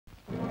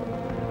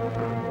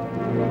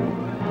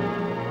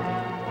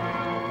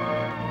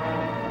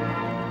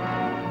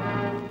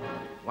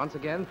Once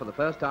again, for the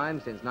first time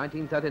since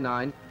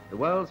 1939, the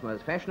world's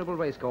most fashionable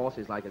racecourse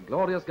is like a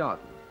glorious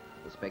garden.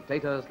 The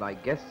spectators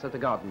like guests at a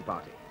garden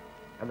party.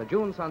 And the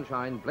June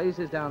sunshine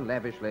blazes down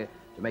lavishly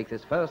to make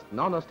this first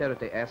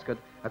non-austerity Ascot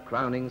a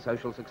crowning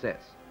social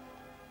success.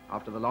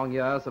 After the long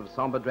years of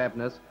sombre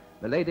drabness,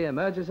 the lady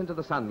emerges into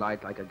the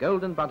sunlight like a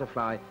golden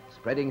butterfly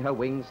spreading her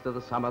wings to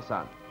the summer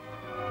sun.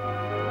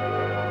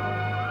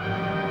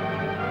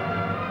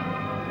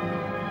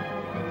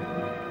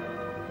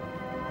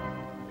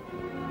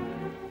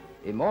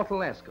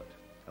 Immortal Ascot,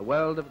 a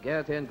world of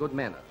gaiety and good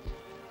manners.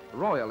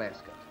 Royal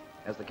Ascot,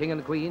 as the King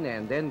and Queen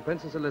and then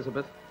Princess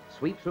Elizabeth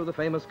sweep through the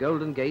famous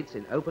golden gates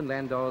in open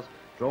landaus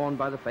drawn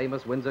by the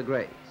famous Windsor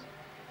greys.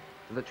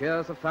 To the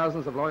cheers of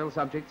thousands of loyal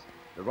subjects,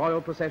 the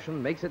royal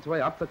procession makes its way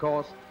up the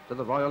course to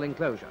the royal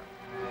enclosure.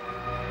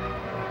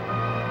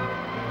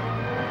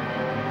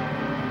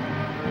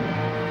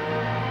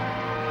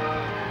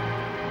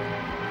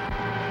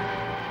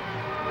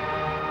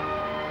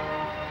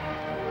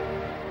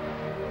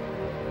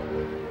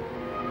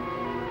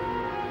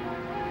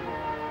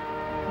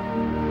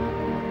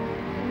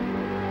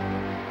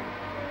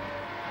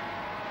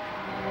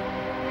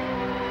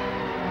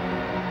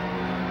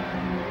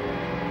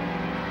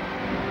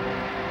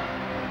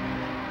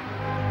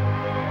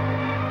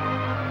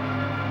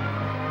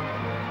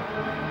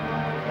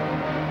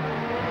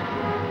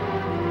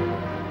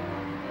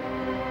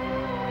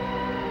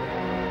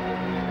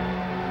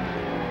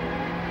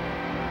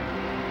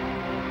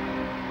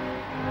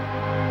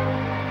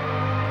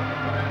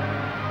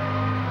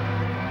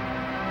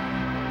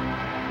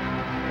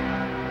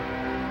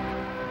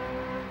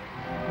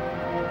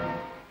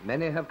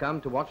 Many have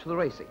come to watch the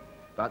racing,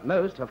 but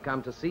most have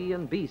come to see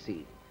and be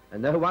seen,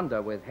 and no wonder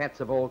with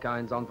hats of all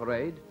kinds on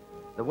parade.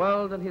 The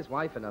world and his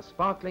wife in a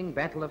sparkling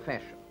battle of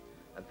fashion,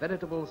 a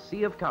veritable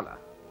sea of colour.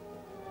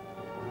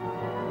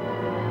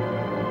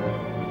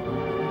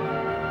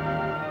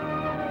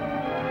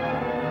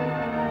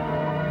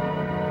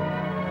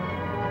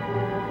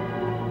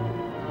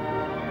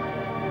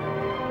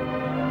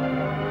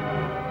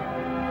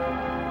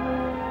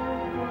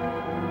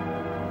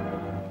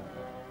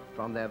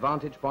 From their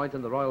vantage point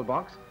in the royal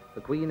box,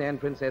 the Queen and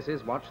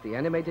Princesses watch the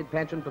animated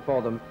pageant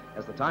before them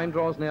as the time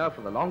draws near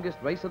for the longest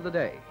race of the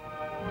day.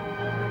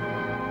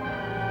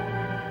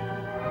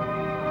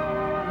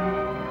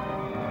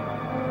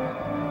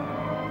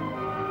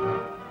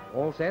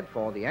 All set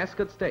for the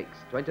Ascot Stakes,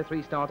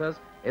 23 starters,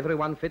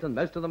 everyone fit and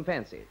most of them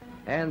fancy.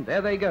 And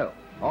there they go,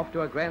 off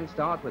to a grand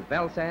start with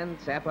Valsand,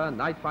 Sapper,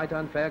 Night Fighter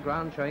and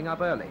Fairground showing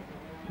up early.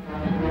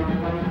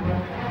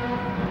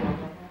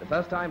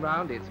 First time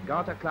round, it's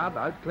Garter Club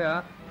out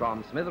clear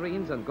from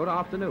Smithereens and Good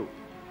Afternoon.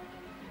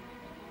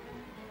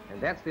 And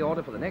that's the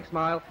order for the next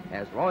mile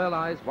as royal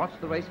eyes watch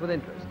the race with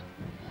interest.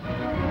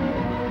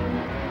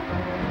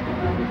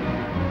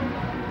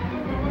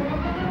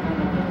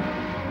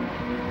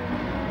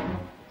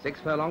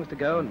 Six furlongs to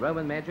go and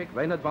Roman Magic,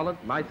 Reynard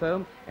Volant,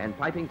 Mythome and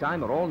Piping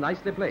Time are all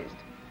nicely placed.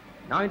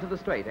 Now into the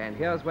straight, and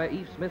here's where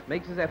Eve Smith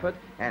makes his effort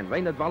and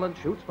Reynard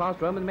Volant shoots past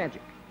Roman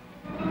Magic.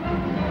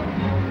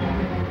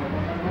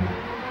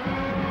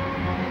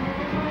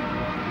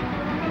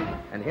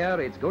 And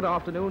here it's Good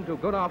Afternoon to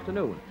Good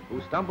Afternoon,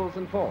 who stumbles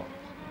and falls.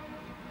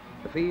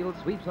 The field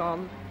sweeps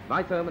on,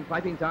 Mythome and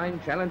Piping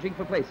Time challenging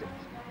for places.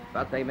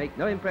 But they make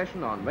no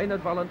impression on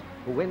Reynard Volant,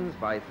 who wins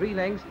by 3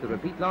 lengths to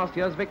repeat last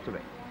year's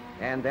victory.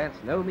 And that's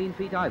no mean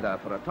feat either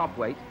for a top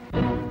weight.